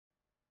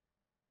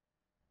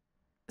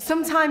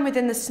Sometime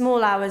within the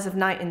small hours of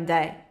night and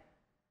day,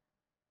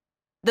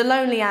 the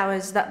lonely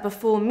hours that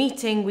before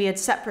meeting we had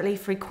separately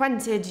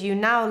frequented, you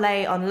now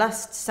lay on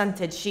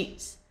lust-scented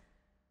sheets,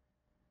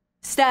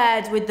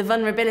 stared with the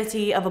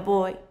vulnerability of a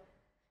boy,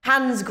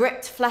 hands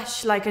gripped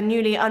flesh like a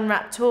newly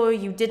unwrapped toy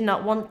you did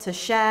not want to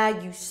share.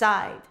 You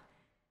sighed,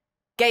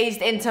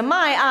 gazed into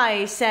my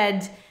eyes,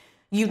 said,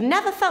 "You'd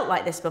never felt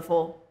like this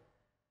before."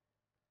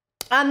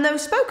 And though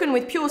spoken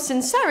with pure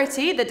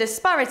sincerity, the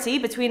disparity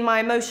between my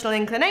emotional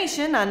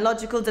inclination and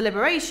logical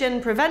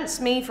deliberation prevents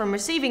me from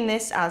receiving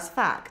this as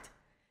fact.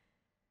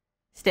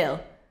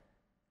 Still,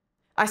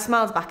 I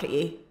smiled back at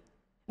you.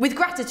 With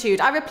gratitude,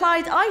 I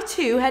replied I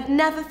too had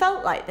never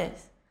felt like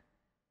this.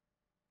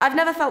 I've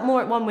never felt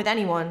more at one with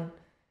anyone.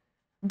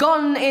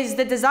 Gone is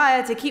the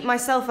desire to keep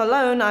myself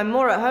alone. I'm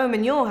more at home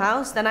in your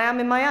house than I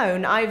am in my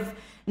own. I've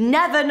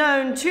never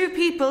known two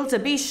people to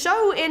be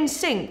so in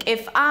sync.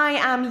 If I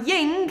am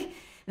yin,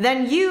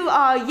 then you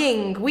are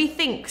ying. We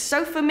think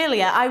so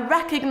familiar. I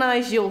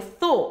recognize your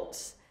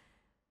thoughts.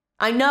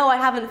 I know I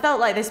haven't felt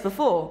like this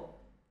before.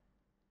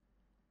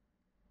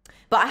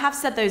 But I have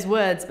said those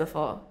words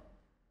before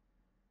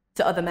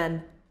to other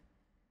men.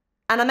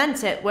 And I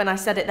meant it when I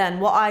said it then.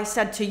 What I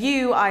said to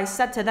you, I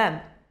said to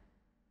them.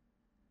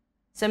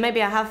 So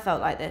maybe I have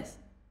felt like this.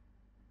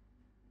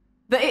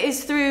 But it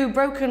is through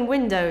broken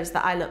windows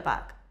that I look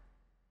back.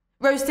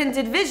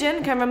 Rose-tinted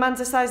vision can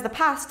romanticize the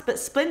past, but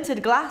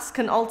splintered glass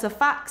can alter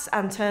facts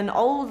and turn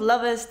old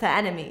lovers to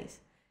enemies.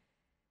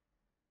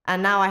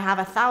 And now I have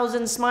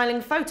 1,000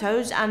 smiling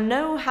photos and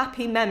no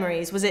happy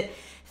memories. Was it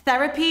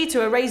therapy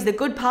to erase the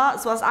good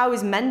parts whilst I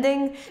was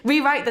mending?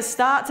 Rewrite the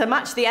start to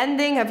match the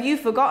ending? Have you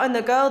forgotten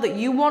the girl that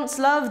you once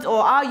loved?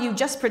 Or are you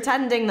just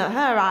pretending that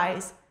her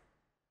eyes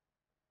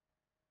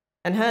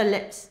and her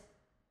lips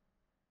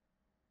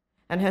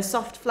and her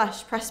soft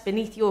flesh pressed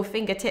beneath your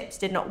fingertips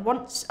did not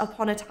once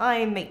upon a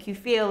time make you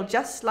feel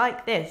just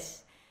like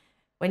this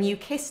when you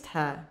kissed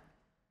her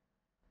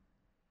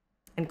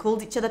and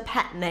called each other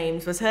pet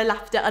names? Was her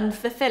laughter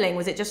unfulfilling?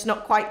 Was it just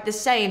not quite the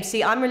same?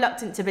 See, I'm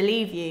reluctant to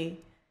believe you.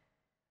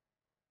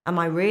 Am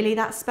I really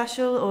that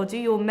special, or do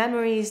your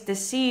memories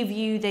deceive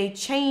you? They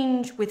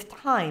change with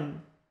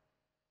time.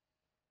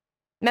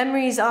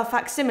 Memories are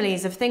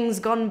facsimiles of things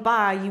gone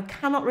by. You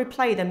cannot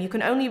replay them. You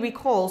can only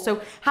recall.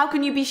 So how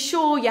can you be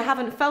sure you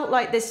haven't felt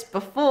like this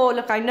before?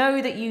 Look, I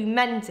know that you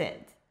meant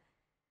it.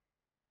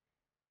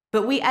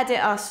 But we edit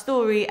our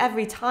story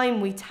every time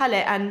we tell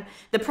it, and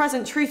the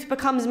present truth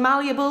becomes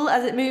malleable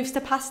as it moves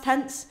to past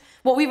tense.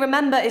 What we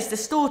remember is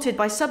distorted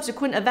by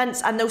subsequent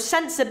events, and no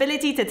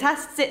sensibility to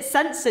test its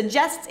sense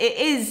suggests it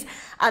is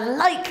a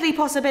likely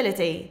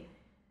possibility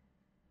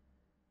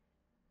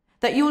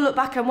that you'll look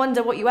back and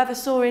wonder what you ever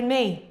saw in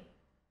me.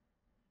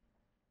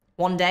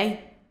 One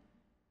day,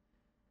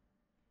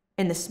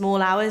 in the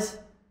small hours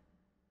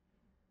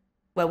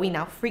where we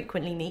now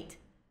frequently meet,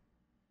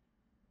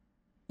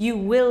 you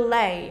will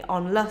lay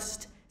on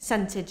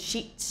lust-scented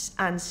sheets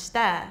and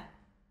stare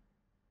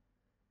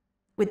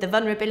with the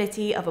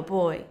vulnerability of a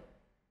boy.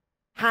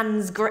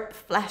 Hands grip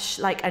flesh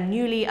like a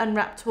newly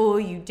unwrapped toy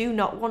you do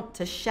not want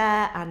to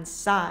share, and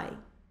sigh.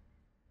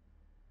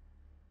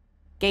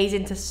 Gaze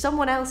into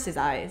someone else's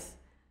eyes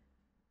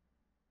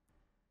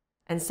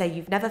and say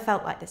you've never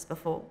felt like this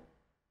before.